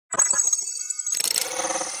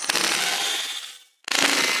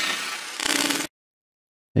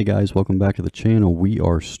Hey guys, welcome back to the channel. We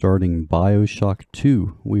are starting Bioshock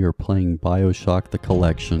 2. We are playing Bioshock the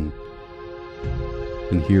Collection.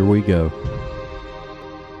 And here we go.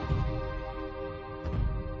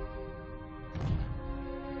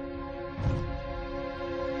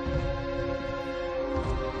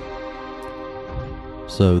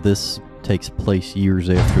 So this takes place years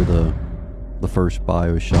after the first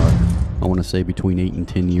Bioshock. I want to say between 8 and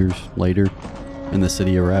 10 years later in the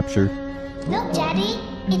city of Rapture. Look, Daddy,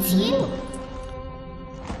 it's you.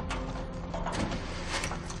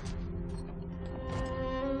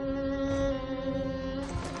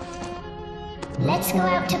 Let's go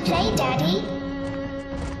out to play, Daddy.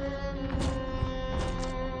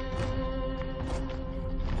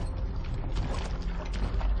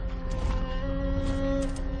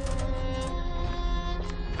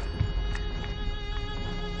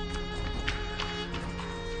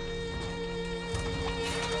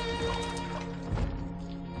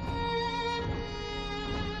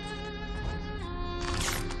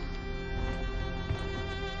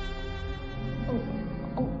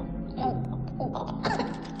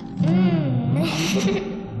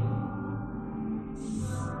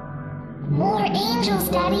 More angels,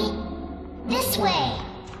 Daddy. This way.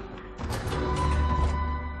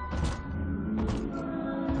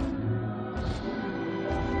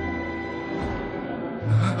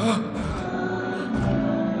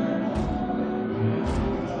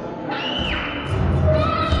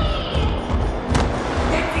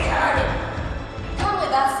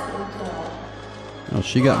 Oh,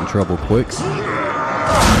 she got in trouble quick.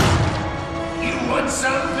 You want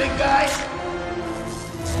some, big guy?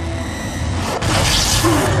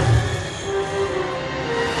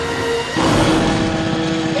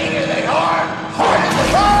 Bigger than hard! Harder than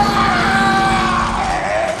hard!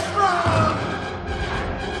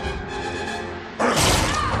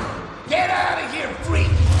 Get out of here,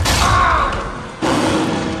 freak!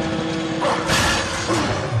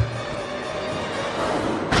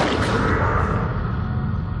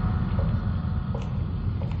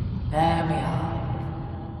 There we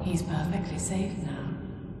are. He's perfectly safe now.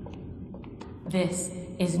 This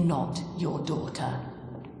is not your daughter.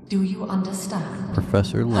 Do you understand?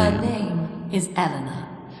 Professor Her Lamb. name is Eleanor,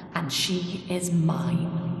 and she is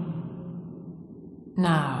mine.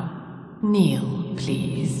 Now, kneel,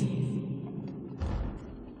 please.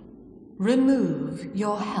 Remove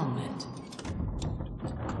your helmet.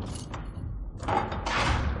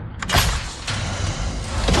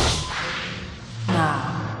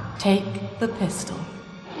 Now, take the pistol.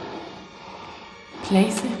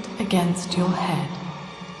 Place it against your head.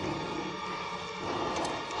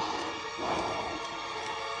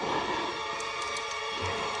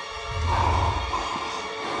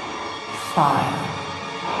 Fire.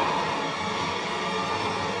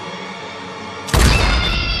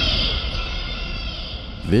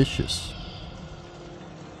 Vicious.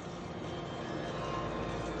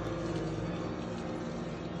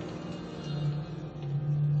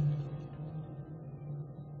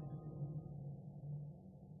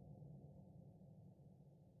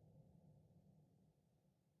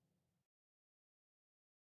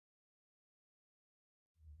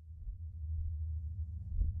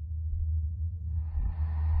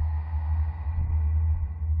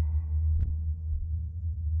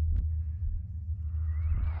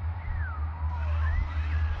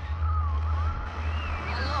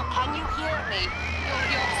 Can you hear me?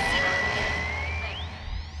 You're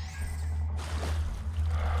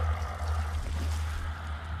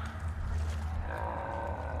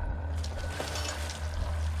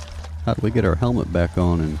How do we get our helmet back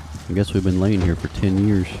on? And I guess we've been laying here for 10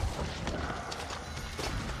 years.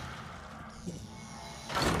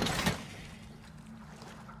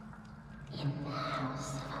 In the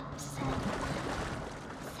house of upset,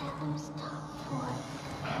 Salem's top floor,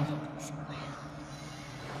 Padding's ground.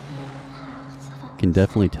 In the house of Can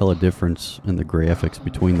definitely tell a difference in the graphics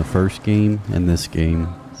between the first game and this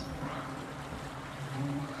game.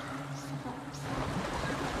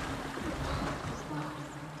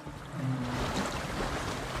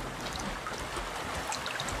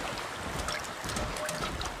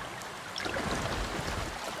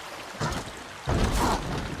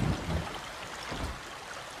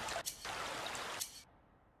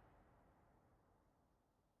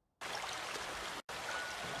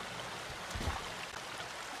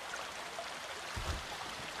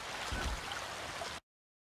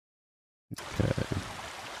 Okay.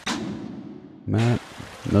 Matt,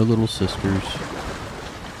 no little sisters.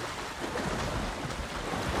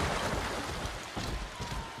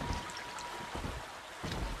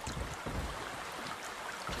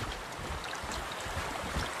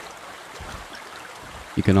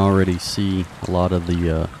 You can already see a lot of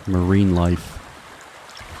the marine life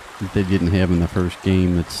that they didn't have in the first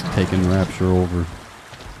game that's taken Rapture over.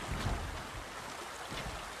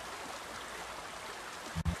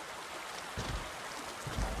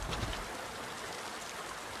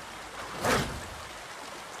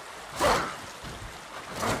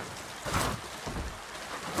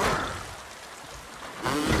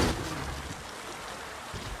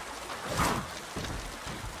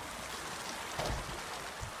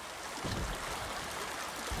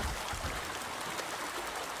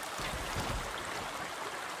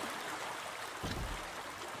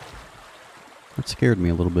 That scared me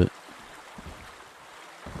a little bit.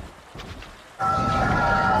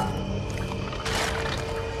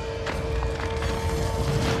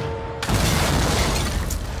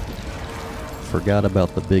 Forgot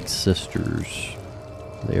about the big sisters.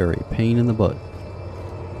 They are a pain in the butt.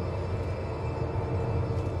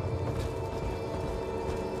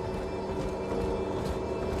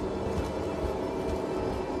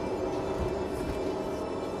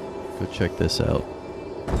 Go check this out.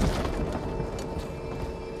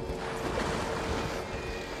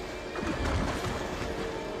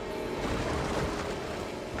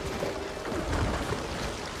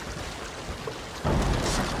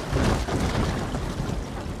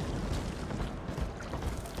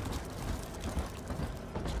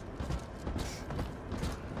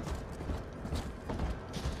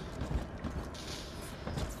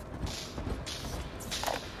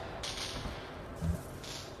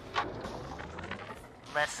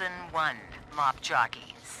 Lesson 1, mop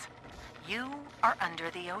jockeys. You are under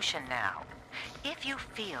the ocean now. If you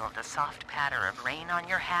feel the soft patter of rain on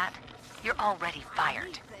your hat, you're already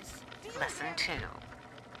fired. Lesson 2.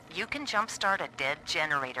 You can jumpstart a dead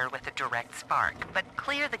generator with a direct spark, but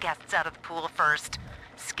clear the guests out of the pool first.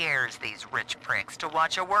 Scares these rich pricks to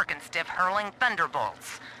watch a working stiff hurling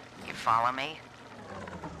thunderbolts. You follow me?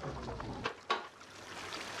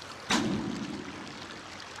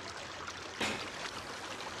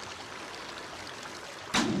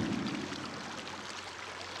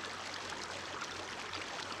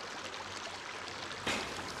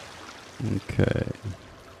 Okay.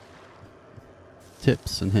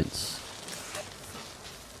 Tips and hints.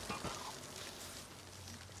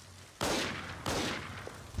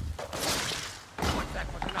 What's that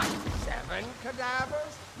was not 7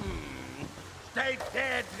 cadavers? Stay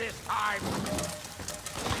dead this time.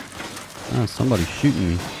 Ah, somebody's shooting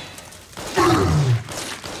me.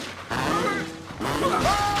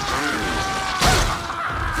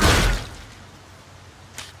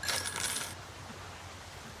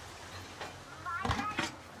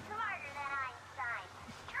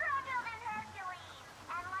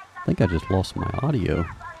 I think I just lost my audio.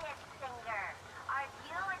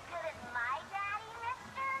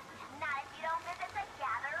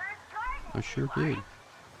 I sure did.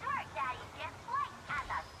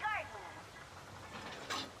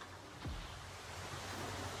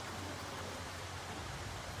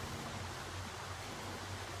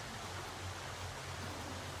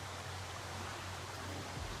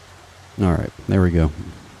 Alright, there we go.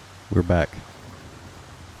 We're back.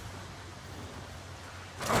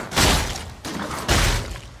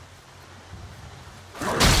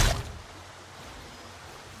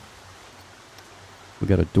 We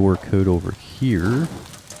got a door code over here.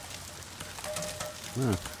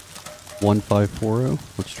 1540.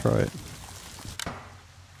 Let's try it.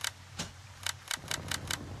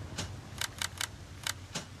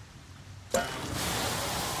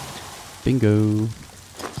 Bingo.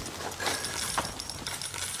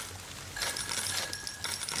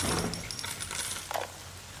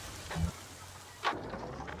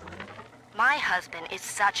 My husband is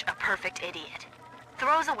such a perfect idiot.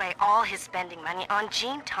 Throws away all his spending money on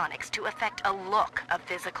gene tonics to affect a look of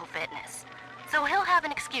physical fitness. So he'll have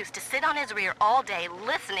an excuse to sit on his rear all day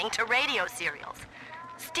listening to radio serials.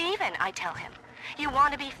 Steven, I tell him, you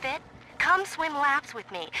want to be fit? Come swim laps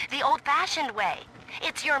with me, the old-fashioned way.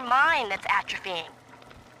 It's your mind that's atrophying.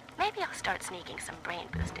 Maybe I'll start sneaking some brain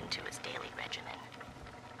boost into his daily regimen.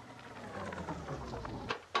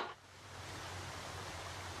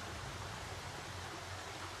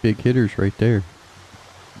 Big hitters right there.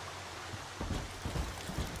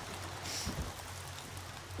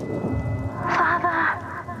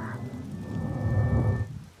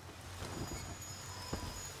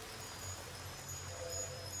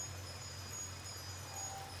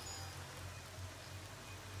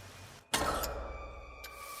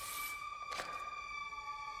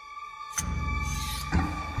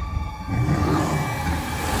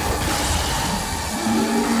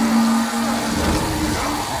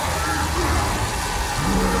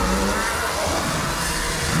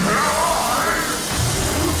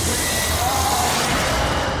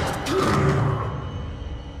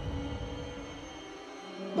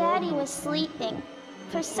 Daddy was sleeping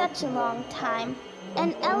for such a long time,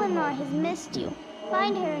 and Eleanor has missed you.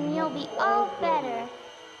 Find her and you'll be all better.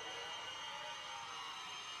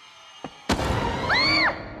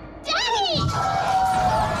 Ah! Daddy!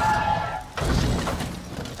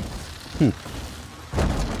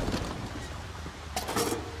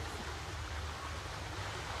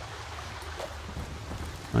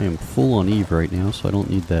 I am full on Eve right now, so I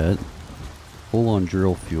don't need that. Full on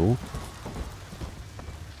drill fuel.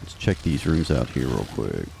 Let's check these rooms out here real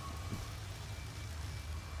quick.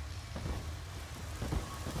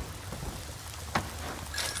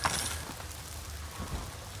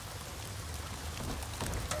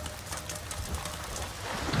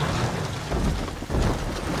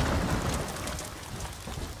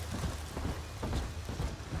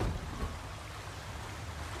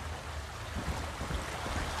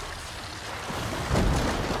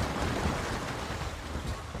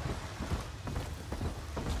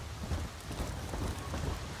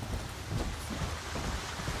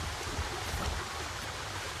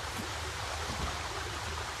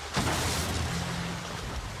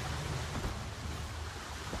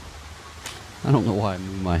 I don't know why I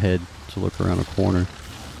moved my head to look around a corner.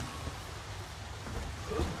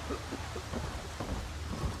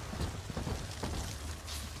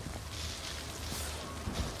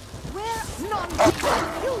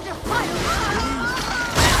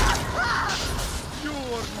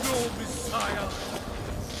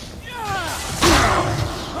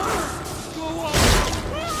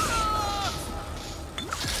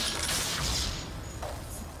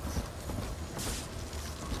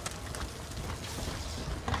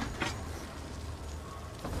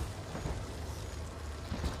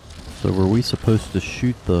 So were we supposed to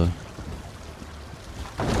shoot the...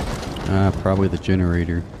 probably the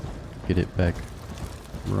generator. Get it back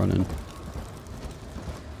running.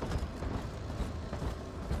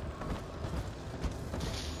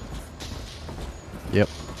 Yep.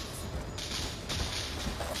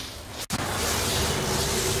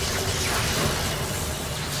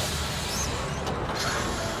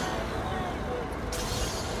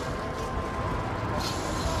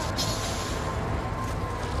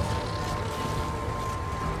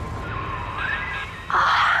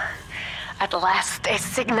 At last, a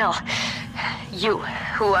signal. You,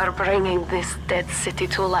 who are bringing this dead city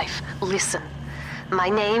to life, listen. My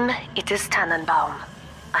name, it is Tannenbaum.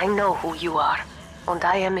 I know who you are, and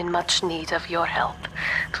I am in much need of your help.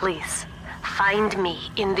 Please, find me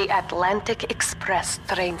in the Atlantic Express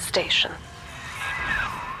train station.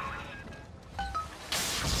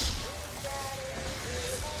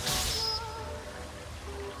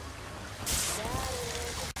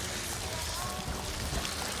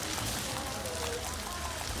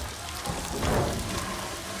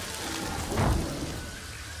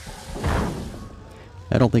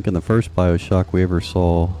 I don't think in the first Bioshock we ever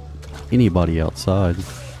saw anybody outside.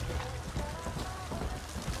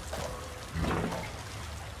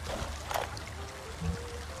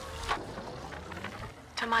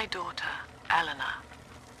 To my daughter, Eleanor,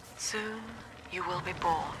 soon you will be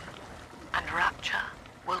born, and rapture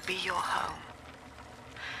will be your home.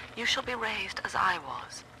 You shall be raised as I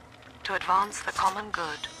was, to advance the common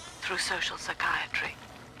good through social psychiatry.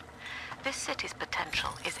 This city's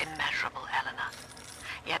potential is immeasurable, Eleanor.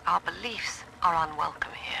 Yet our beliefs are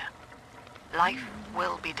unwelcome here. Life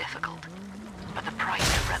will be difficult, but the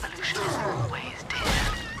price of revolution is always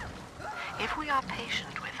dear. If we are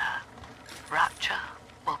patient with her, rapture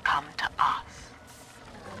will come to us.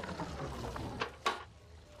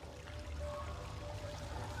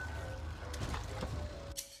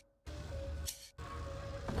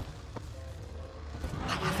 I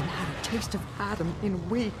haven't had a taste of Adam in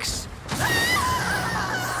weeks.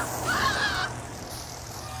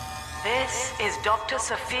 This is Dr.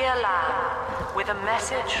 Sophia Lamb with a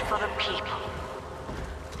message for the people.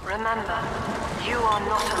 Remember, you are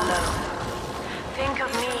not alone. Think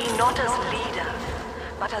of me not as leader,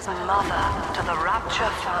 but as mother to the Rapture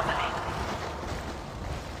family.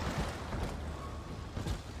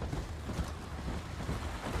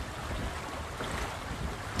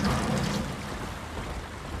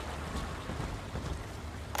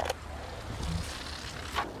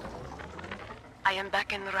 I am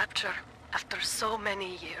back in Rapture after so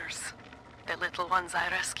many years. The little ones I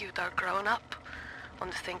rescued are grown up,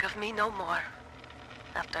 and think of me no more.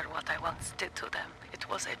 After what I once did to them, it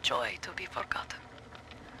was a joy to be forgotten.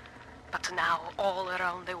 But now, all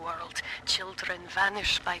around the world, children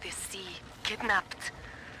vanish by the sea, kidnapped.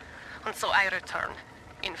 And so I return,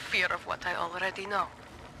 in fear of what I already know.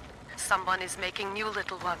 Someone is making new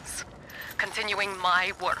little ones, continuing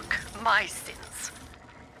my work, my sins.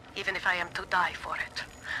 Even if I am to die for it,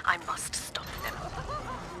 I must stop them.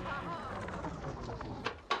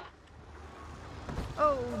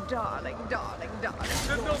 Oh, darling, darling, darling.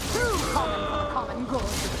 You're too common for the common good.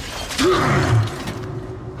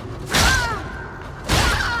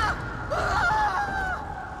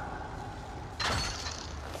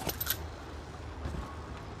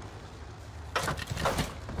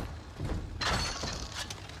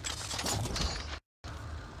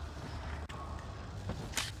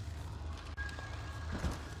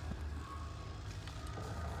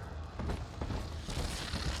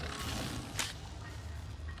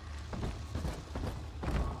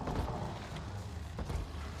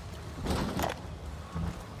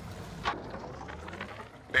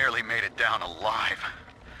 Barely made it down alive.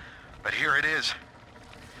 But here it is.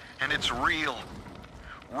 And it's real.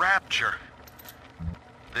 Rapture.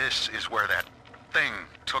 This is where that thing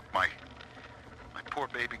took my poor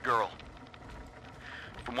baby girl.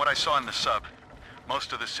 From what I saw in the sub,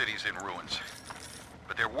 most of the city's in ruins.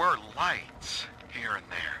 But there were lights here and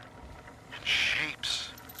there. And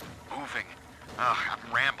shapes moving. I'm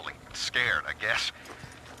rambling, scared, I guess.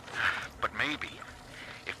 But maybe,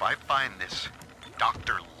 if I find this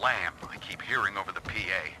Dr. Lamb I keep hearing over the PA,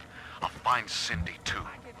 I'll find Cindy too.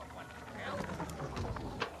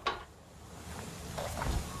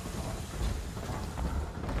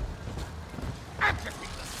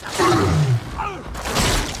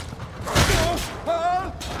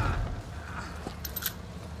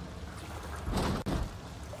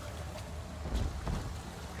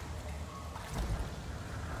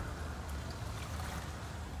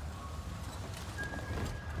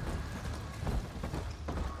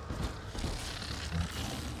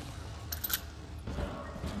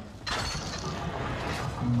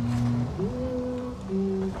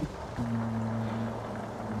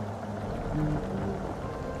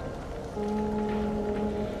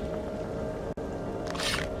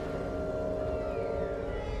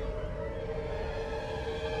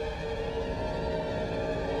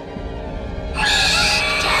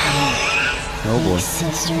 Oh boy. My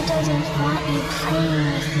sister doesn't want you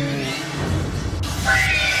playing with me.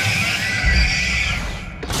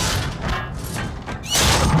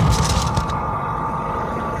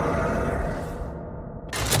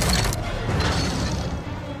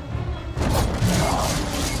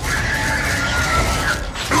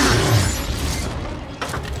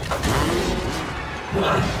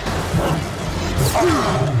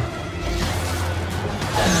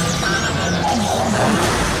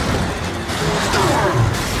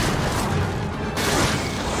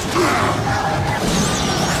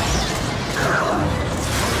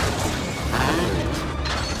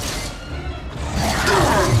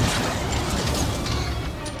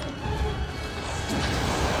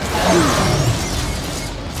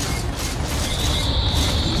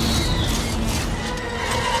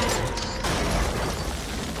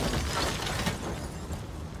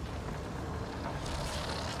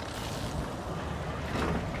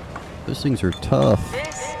 Those things are tough.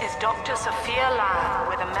 This is Dr. Sophia Lamb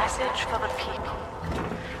with a message for the people.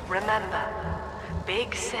 Remember,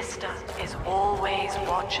 Big Sister is always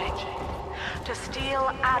watching. To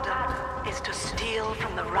steal Adam is to steal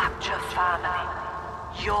from the Rapture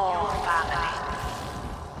family. Your family.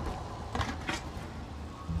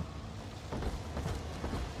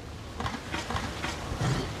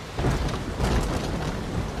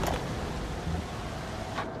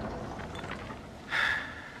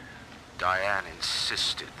 Diane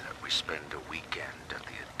insisted that we spend a weekend at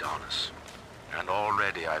the Adonis. And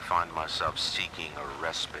already I find myself seeking a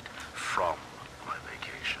respite from my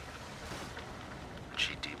vacation. And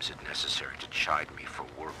she deems it necessary to chide me for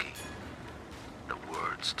working. The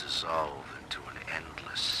words dissolve into an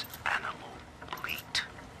endless animal bleat.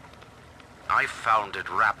 I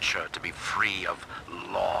founded Rapture to be free of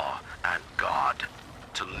law and God,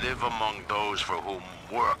 to live among those for whom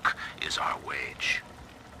work is our wage.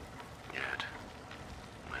 Yet,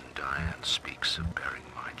 when Diane speaks of bearing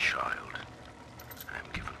my child, I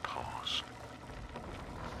am given pause.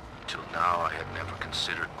 Till now, I had never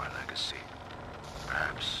considered my legacy.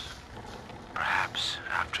 Perhaps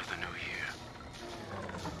after the new year.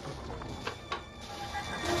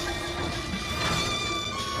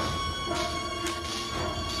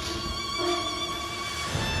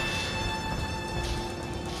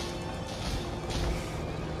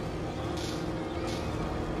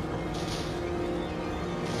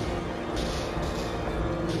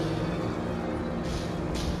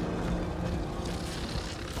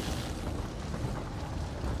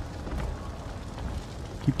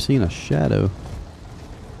 Keep seeing a shadow.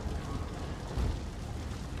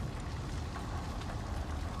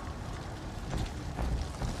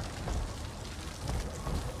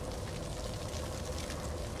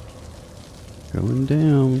 Going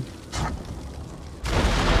down.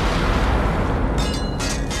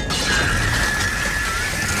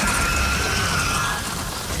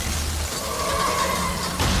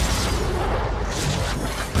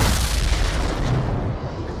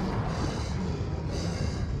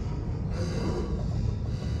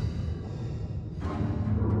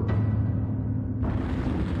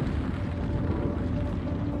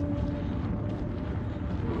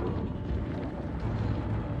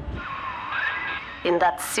 In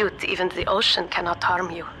that suit, even the ocean cannot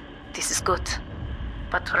harm you. This is good.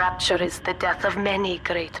 But rapture is the death of many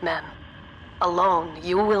great men. Alone,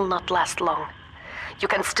 you will not last long. You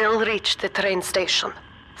can still reach the train station.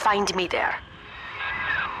 Find me there.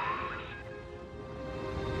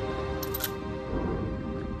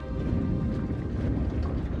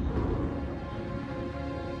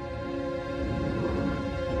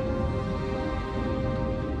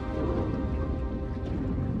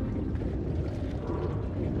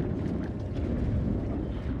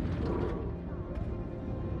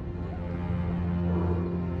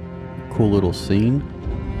 Cool little scene.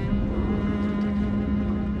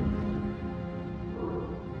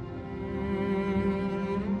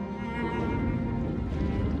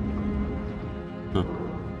 Huh.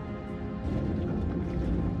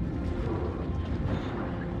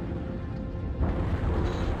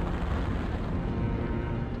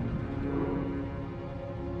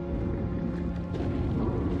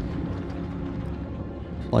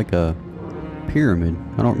 It's like a pyramid.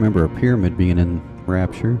 I don't remember a pyramid being in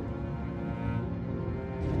Rapture.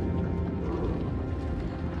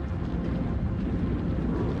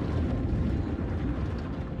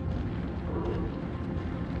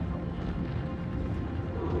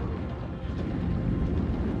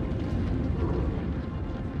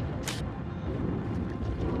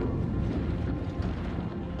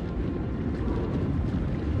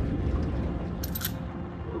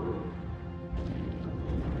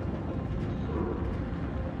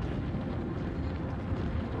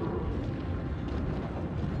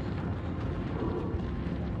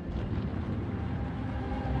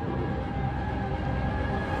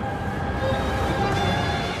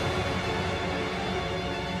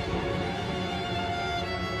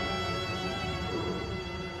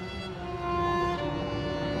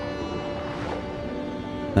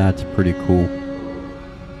 That's pretty cool.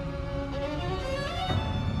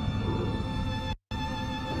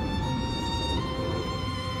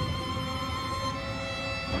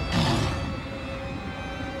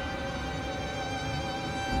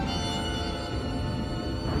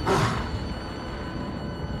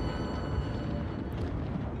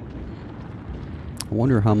 I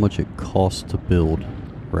wonder how much it costs to build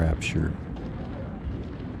Rapture.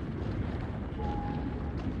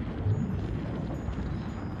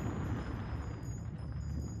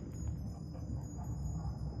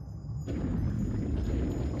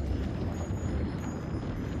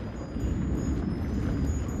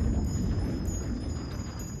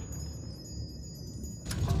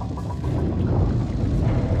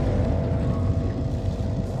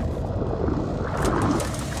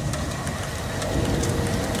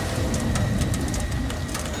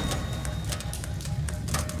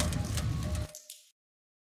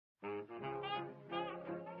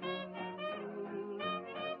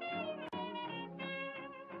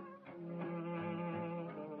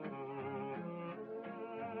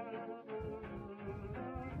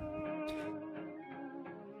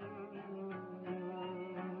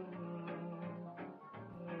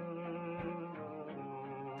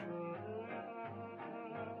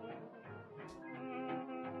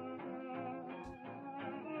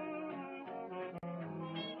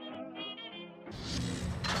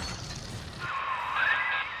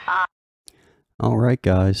 Alright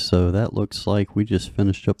guys, so that looks like we just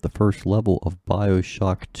finished up the first level of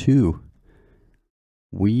Bioshock 2.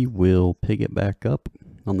 We will pick it back up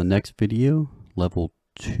on the next video, level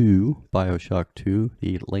 2, Bioshock 2,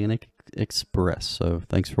 the Atlantic Express. So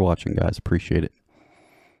thanks for watching guys, appreciate it.